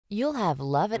You'll have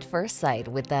love at first sight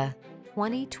with the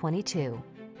 2022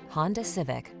 Honda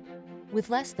Civic. With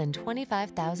less than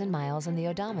 25,000 miles on the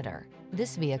odometer,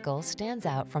 this vehicle stands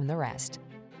out from the rest.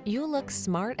 You'll look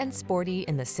smart and sporty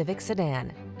in the Civic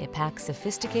Sedan. It packs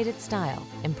sophisticated style,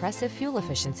 impressive fuel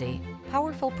efficiency,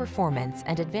 powerful performance,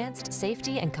 and advanced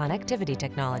safety and connectivity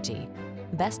technology.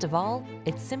 Best of all,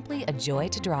 it's simply a joy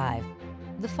to drive.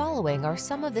 The following are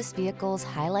some of this vehicle's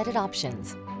highlighted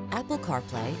options: Apple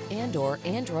CarPlay and/or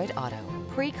Android Auto,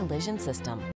 pre-collision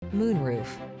system, moonroof,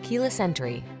 keyless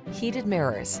entry, heated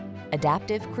mirrors,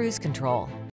 adaptive cruise control,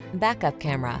 backup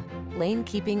camera, lane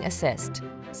keeping assist,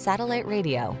 satellite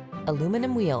radio,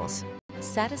 aluminum wheels.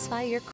 Satisfy your